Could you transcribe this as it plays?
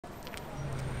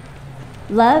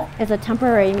Love is a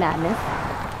temporary madness.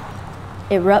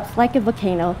 It erupts like a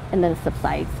volcano and then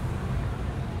subsides.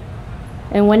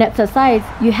 And when it subsides,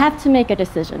 you have to make a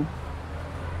decision.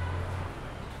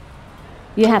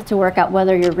 You have to work out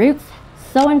whether your roots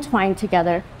so entwined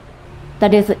together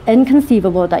that it's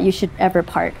inconceivable that you should ever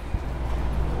part.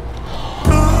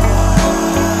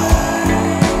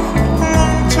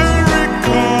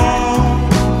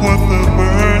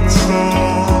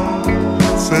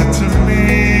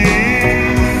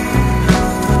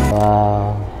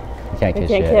 Wow. We can't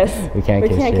kiss yet. We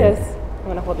can't kiss. I'm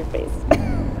gonna hold your face.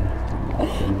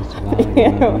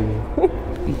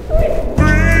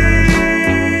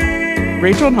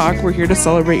 Rachel and Hawk, we're here to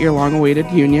celebrate your long-awaited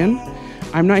union.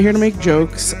 I'm not here to make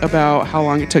jokes about how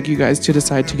long it took you guys to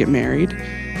decide to get married,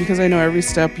 because I know every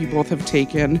step you both have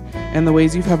taken and the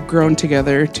ways you have grown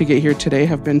together to get here today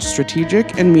have been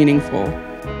strategic and meaningful.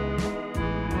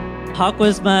 Hawk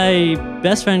was my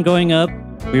best friend growing up.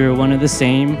 We were one of the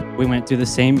same. We went through the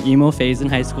same emo phase in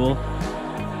high school.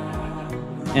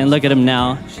 And look at him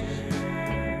now.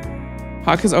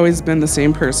 Hawk has always been the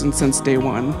same person since day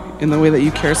one, in the way that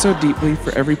you care so deeply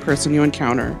for every person you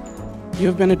encounter. You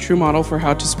have been a true model for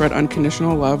how to spread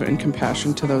unconditional love and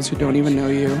compassion to those who don't even know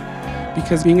you,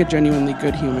 because being a genuinely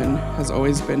good human has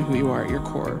always been who you are at your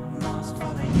core.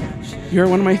 You are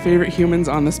one of my favorite humans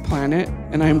on this planet,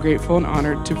 and I am grateful and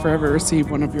honored to forever receive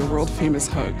one of your world-famous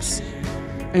hugs,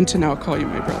 and to now call you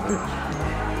my brother.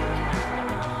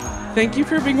 Thank you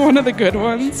for being one of the good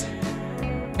ones,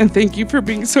 and thank you for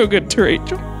being so good to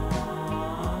Rachel.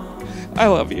 I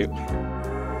love you.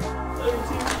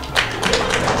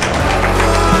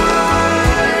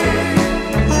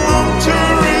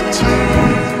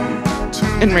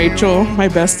 And Rachel, my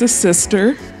bestest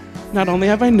sister, not only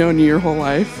have I known you your whole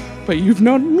life, but you've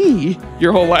known me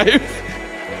your whole life.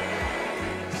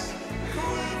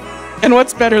 And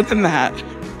what's better than that?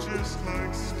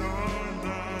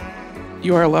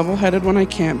 You are level-headed when I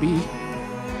can't be.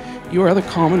 You are the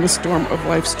calm in the storm of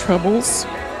life's troubles.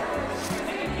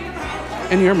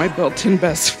 And you're my built-in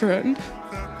best friend.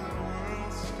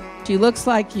 She looks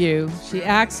like you. She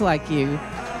acts like you.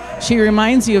 She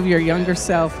reminds you of your younger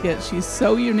self, yet she's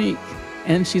so unique.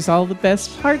 And she's all the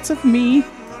best parts of me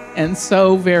and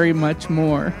so very much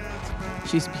more.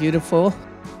 She's beautiful.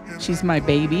 She's my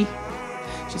baby.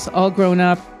 She's all grown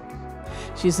up.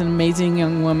 She's an amazing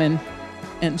young woman.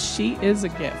 And she is a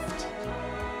gift.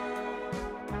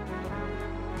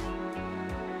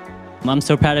 I'm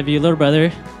so proud of you, little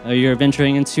brother. You're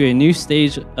venturing into a new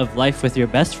stage of life with your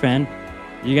best friend.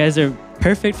 You guys are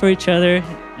perfect for each other,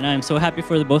 and I'm so happy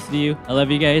for the both of you. I love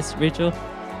you guys, Rachel,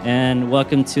 and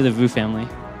welcome to the VU family.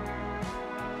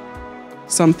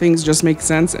 Some things just make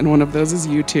sense, and one of those is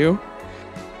you two.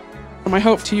 My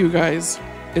hope to you guys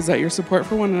is that your support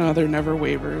for one another never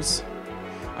wavers.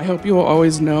 I hope you will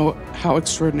always know how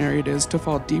extraordinary it is to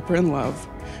fall deeper in love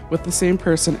with the same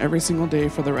person every single day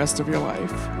for the rest of your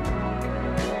life.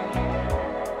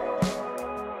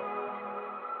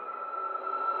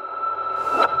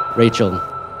 Rachel,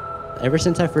 ever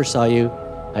since I first saw you,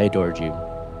 I adored you.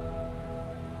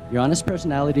 Your honest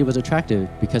personality was attractive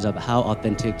because of how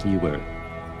authentic you were.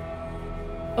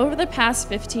 Over the past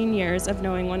 15 years of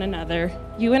knowing one another,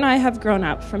 you and I have grown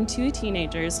up from two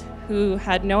teenagers who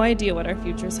had no idea what our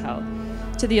futures held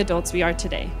to the adults we are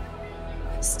today.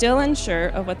 Still unsure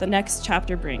of what the next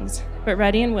chapter brings, but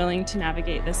ready and willing to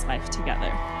navigate this life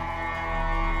together.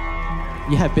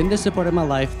 You have been the support of my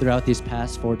life throughout these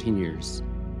past 14 years.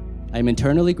 I am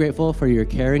eternally grateful for your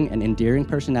caring and endearing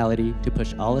personality to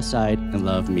push all aside and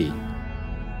love me.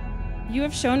 You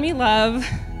have shown me love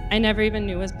I never even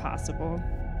knew was possible.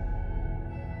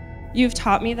 You've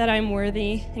taught me that I'm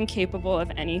worthy and capable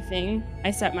of anything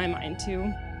I set my mind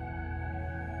to.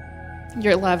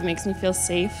 Your love makes me feel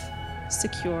safe,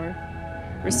 secure,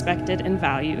 respected, and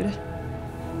valued.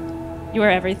 You are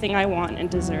everything I want and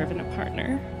deserve in a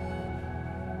partner.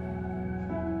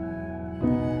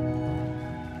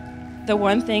 The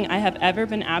one thing I have ever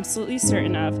been absolutely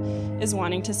certain of is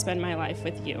wanting to spend my life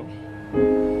with you.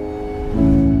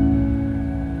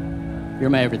 You're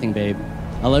my everything, babe.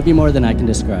 I love you more than I can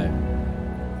describe.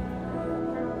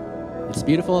 It's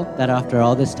beautiful that after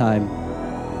all this time,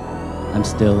 I'm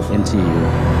still into you.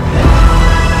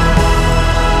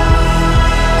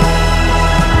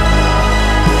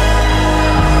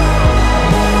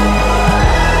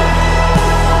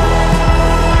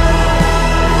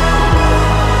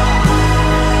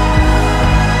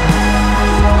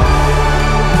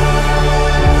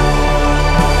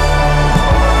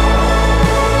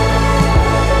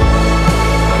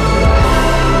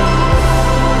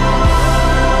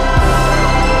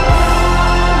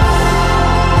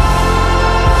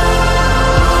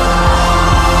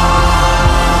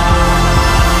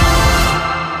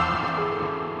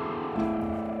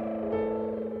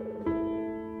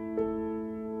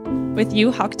 With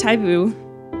you, Hak Tai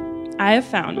Vu, I have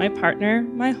found my partner,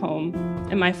 my home,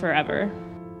 and my forever.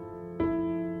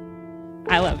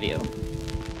 I love you.